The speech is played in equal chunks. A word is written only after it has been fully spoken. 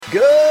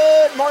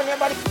Good morning,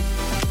 everybody.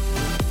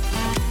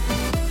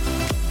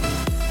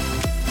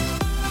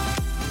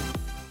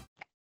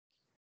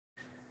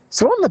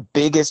 So one of the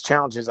biggest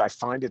challenges I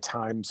find at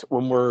times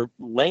when we're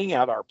laying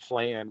out our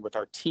plan with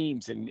our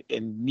teams and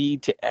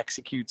need to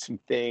execute some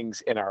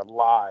things in our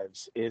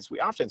lives is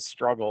we often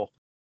struggle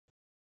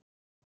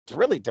to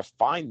really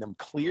define them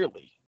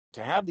clearly,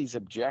 to have these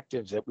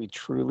objectives that we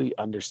truly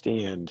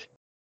understand.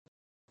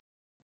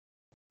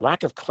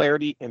 Lack of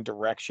clarity and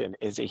direction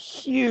is a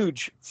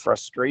huge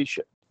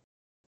frustration.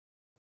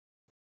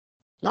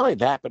 Not only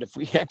that, but if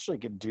we actually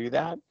can do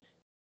that,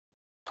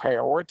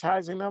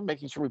 prioritizing them,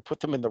 making sure we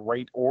put them in the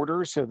right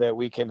order so that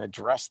we can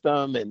address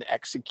them and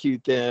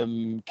execute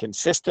them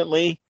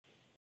consistently,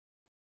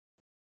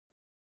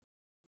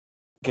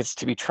 gets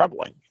to be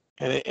troubling.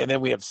 And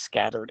then we have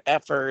scattered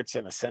efforts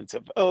and a sense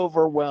of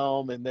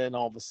overwhelm. And then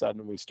all of a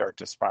sudden we start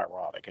to spiral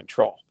out of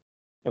control.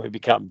 And we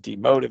become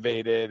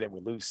demotivated and we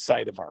lose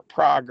sight of our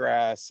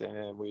progress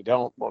and we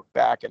don't look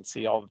back and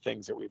see all the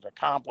things that we've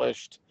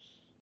accomplished.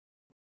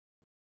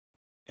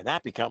 And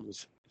that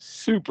becomes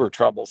super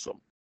troublesome.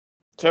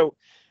 So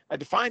I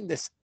define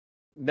this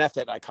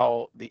method I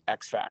call the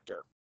X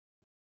factor.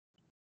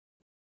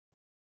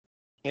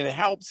 And it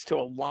helps to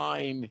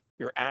align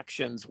your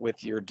actions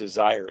with your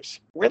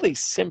desires, really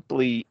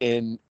simply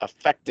and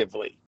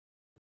effectively.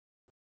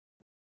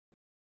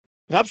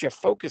 It helps you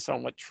focus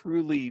on what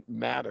truly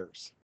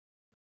matters.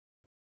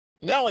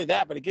 Not only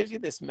that, but it gives you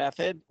this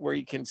method where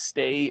you can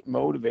stay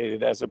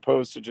motivated as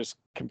opposed to just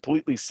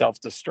completely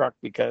self-destruct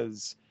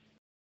because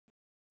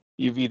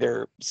you've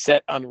either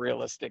set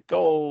unrealistic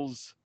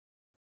goals,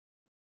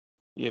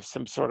 you have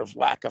some sort of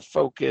lack of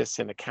focus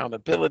and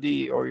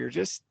accountability, or you're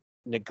just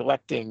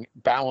neglecting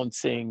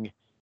balancing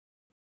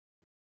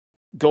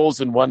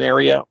goals in one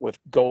area with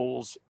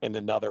goals in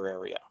another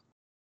area.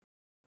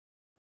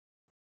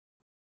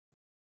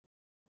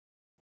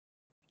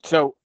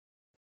 So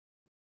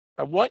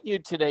I want you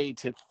today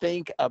to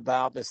think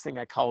about this thing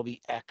I call the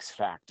X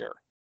factor.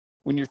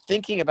 When you're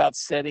thinking about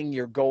setting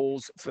your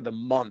goals for the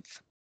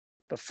month,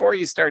 before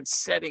you start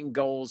setting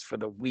goals for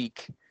the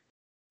week,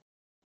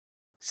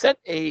 set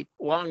a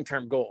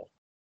long-term goal.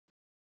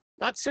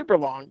 Not super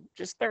long,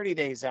 just 30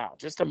 days out,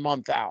 just a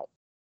month out.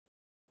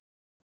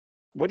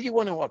 What do you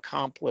want to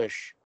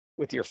accomplish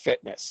with your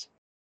fitness?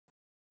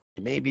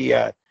 Maybe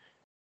a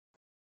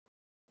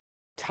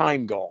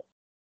time goal,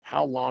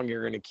 how long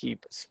you're going to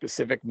keep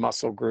specific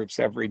muscle groups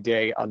every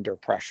day under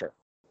pressure.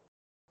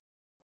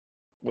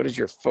 What is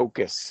your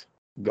focus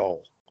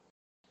goal?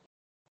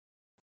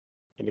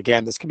 And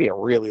again, this can be a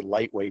really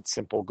lightweight,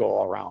 simple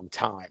goal around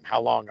time.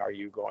 How long are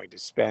you going to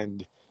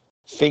spend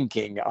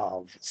thinking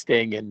of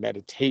staying in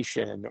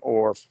meditation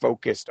or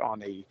focused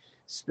on a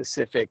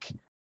specific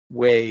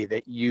way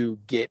that you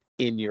get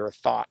in your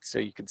thoughts so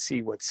you can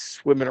see what's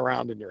swimming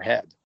around in your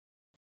head?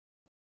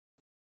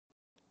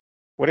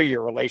 What are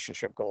your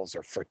relationship goals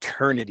or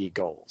fraternity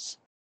goals?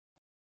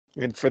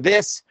 And for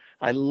this,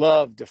 I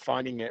love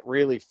defining it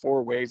really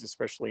 4 ways,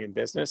 especially in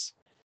business: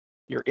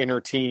 your inner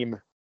team,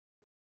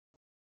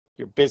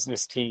 your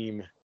business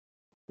team,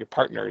 your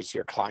partners,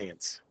 your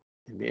clients.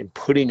 And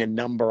putting a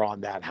number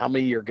on that, how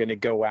many you're going to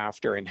go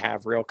after and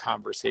have real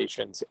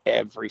conversations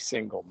every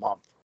single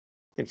month.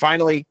 And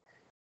finally,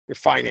 your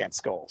finance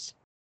goals.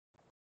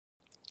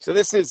 So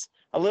this is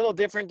a little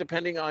different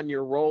depending on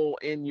your role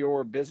in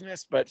your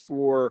business, but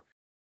for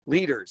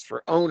leaders,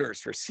 for owners,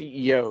 for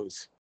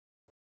CEOs,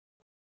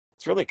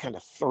 it's really kind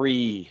of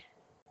 3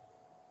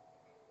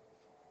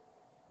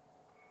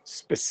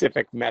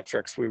 specific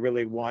metrics we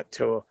really want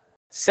to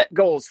set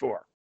goals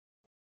for.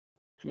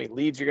 How many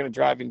leads you're going to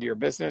drive into your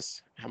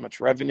business, how much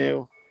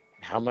revenue,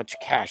 and how much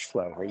cash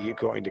flow are you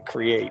going to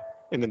create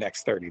in the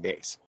next 30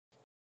 days.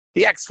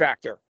 The X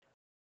factor,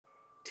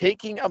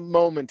 taking a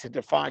moment to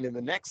define in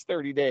the next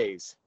 30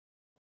 days,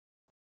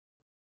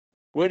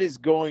 what is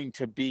going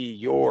to be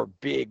your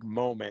big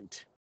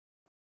moment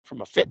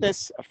from a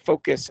fitness, a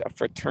focus, a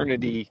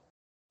fraternity,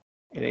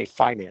 and a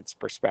finance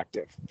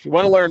perspective. If you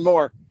want to learn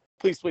more,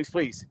 please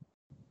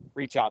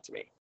reach out to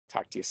me.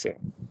 Talk to you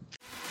soon.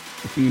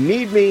 If you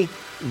need me,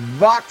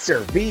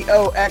 Voxer,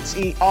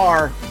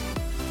 Voxer,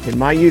 and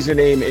my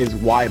username is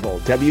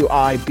Wible,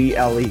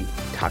 Wible.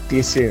 Talk to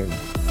you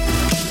soon.